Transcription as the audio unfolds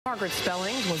Margaret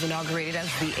Spellings was inaugurated as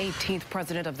the 18th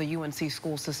president of the UNC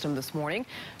school system this morning.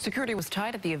 Security was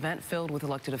tight at the event filled with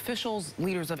elected officials,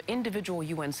 leaders of individual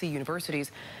UNC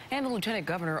universities, and the lieutenant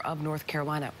governor of North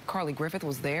Carolina. Carly Griffith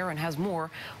was there and has more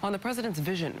on the president's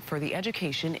vision for the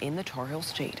education in the Tar Heel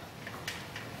State.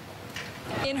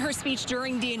 In her speech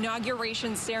during the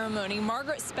inauguration ceremony,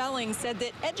 Margaret Spellings said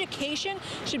that education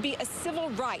should be a civil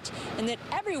right and that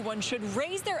everyone should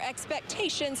raise their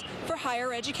expectations for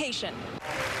higher education.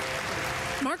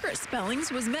 Margaret Spellings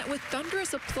was met with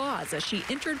thunderous applause as she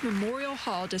entered Memorial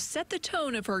Hall to set the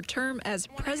tone of her term as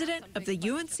president of the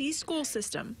UNC school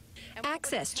system.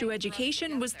 Access to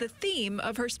education was the theme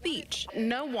of her speech.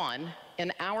 No one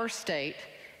in our state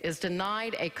is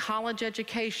denied a college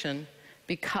education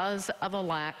because of a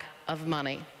lack of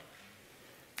money.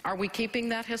 Are we keeping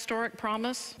that historic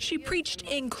promise? She preached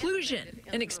inclusion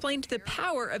and explained the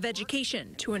power of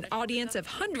education to an audience of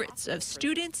hundreds of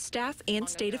students, staff, and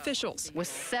state officials. With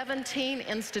 17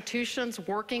 institutions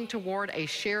working toward a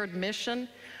shared mission,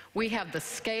 we have the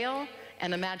scale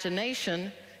and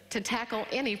imagination to tackle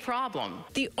any problem.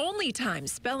 The only time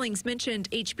Spellings mentioned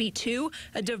HB 2,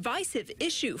 a divisive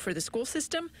issue for the school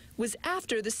system, was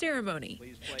after the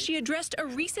ceremony. She addressed a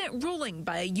recent ruling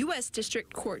by a U.S.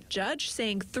 District Court judge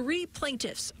saying 3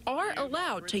 plaintiffs are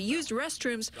allowed to use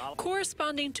restrooms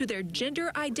corresponding to their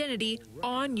gender identity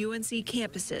on UNC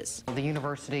campuses. The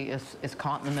university is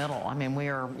caught in the middle. I mean, we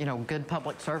are, good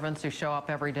public servants who show up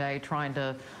every day trying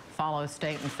to follow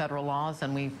state and federal laws,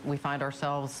 and we find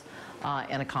ourselves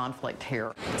in a conflict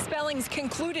here. Spellings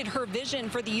concluded her vision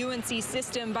for the UNC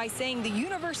system by saying the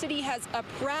university has a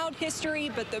proud history,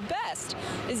 but the best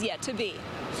is yet to be.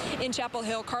 In Chapel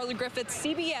Hill, Carly Griffith,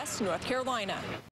 CBS, North Carolina.